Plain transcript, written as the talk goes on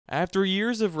After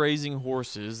years of raising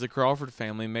horses, the Crawford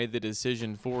family made the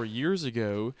decision 4 years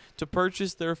ago to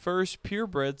purchase their first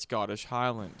purebred Scottish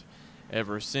Highland.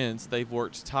 Ever since, they've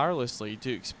worked tirelessly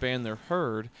to expand their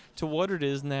herd to what it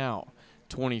is now,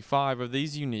 25 of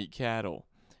these unique cattle.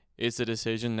 It's a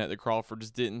decision that the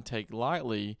Crawfords didn't take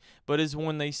lightly, but is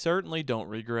one they certainly don't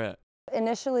regret.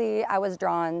 Initially, I was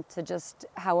drawn to just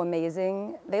how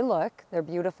amazing they look. They're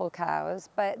beautiful cows.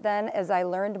 But then as I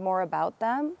learned more about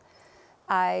them,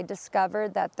 I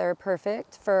discovered that they're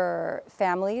perfect for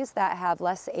families that have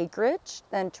less acreage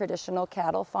than traditional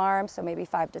cattle farms, so maybe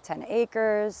 5 to 10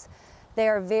 acres. They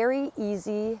are very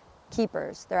easy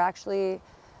keepers. They're actually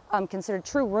considered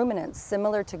true ruminants,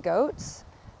 similar to goats.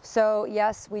 So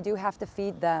yes, we do have to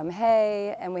feed them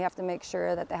hay, and we have to make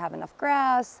sure that they have enough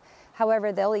grass.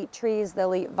 However, they'll eat trees,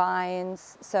 they'll eat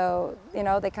vines, so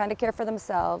they kind of care for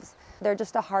themselves. They're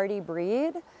just a hardy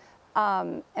breed.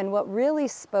 And what really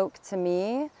spoke to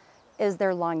me is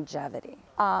their longevity.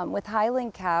 With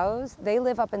Highland cows, they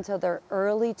live up until their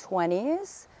early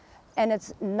 20s, and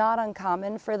it's not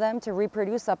uncommon for them to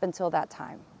reproduce up until that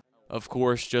time. Of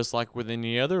course, just like with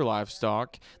any other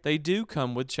livestock, they do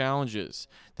come with challenges.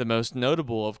 The most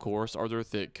notable, of course, are their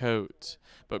thick coats.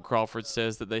 But Crawford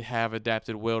says that they have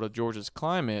adapted well to Georgia's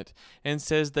climate and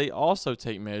says they also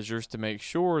take measures to make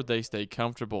sure they stay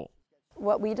comfortable.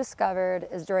 What we discovered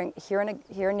is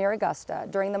here near Augusta,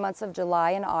 during the months of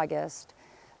July and August,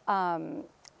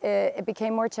 it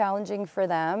became more challenging for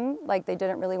them. Like, they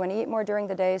didn't really want to eat more during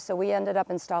the day, so we ended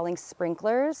up installing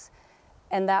sprinklers,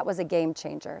 and that was a game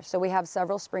changer. So we have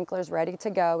several sprinklers ready to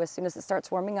go as soon as it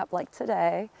starts warming up, like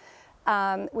today.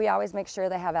 We always make sure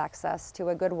they have access to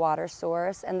a good water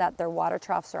source and that their water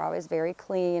troughs are always very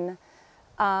clean.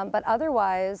 But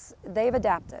otherwise, they've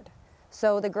adapted.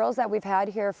 So the girls that we've had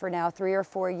here for now 3 or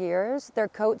 4 years, their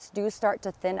coats do start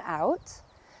to thin out.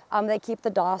 They keep the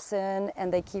Dawson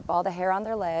and they keep all the hair on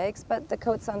their legs, but the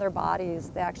coats on their bodies,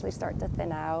 they actually start to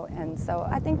thin out, and so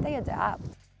I think they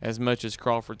adapt. As much as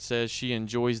Crawford says she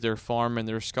enjoys their farm and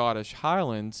their Scottish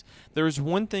Highlands, there's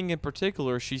one thing in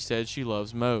particular she said she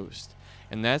loves most,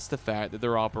 and that's the fact that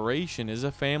their operation is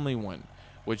a family one,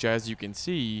 which, as you can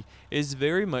see, is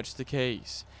very much the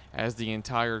case, as the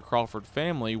entire Crawford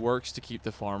family works to keep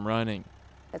the farm running.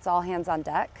 It's all hands on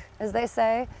deck, as they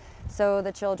say. So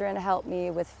the children help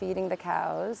me with feeding the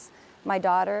cows. My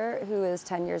daughter, who is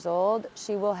 10 years old,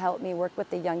 she will help me work with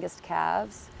the youngest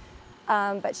calves,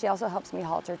 but she also helps me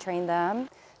halter train them.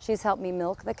 She's helped me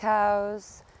milk the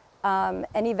cows.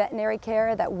 Any veterinary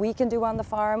care that we can do on the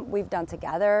farm, we've done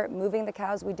together. Moving the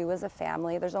cows, we do as a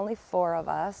family. There's only 4 of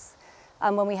us.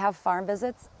 When we have farm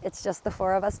visits, it's just the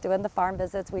 4 of us doing the farm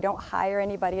visits. We don't hire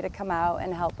anybody to come out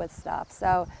and help with stuff.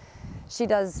 So she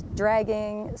does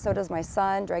dragging, so does my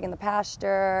son, dragging the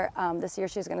pasture. This year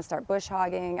she's gonna start bush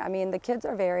hogging. I mean, the kids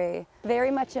are very, very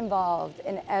much involved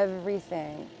in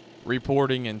everything.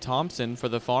 Reporting in Thompson for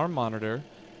the Farm Monitor,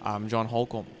 I'm John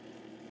Holcomb.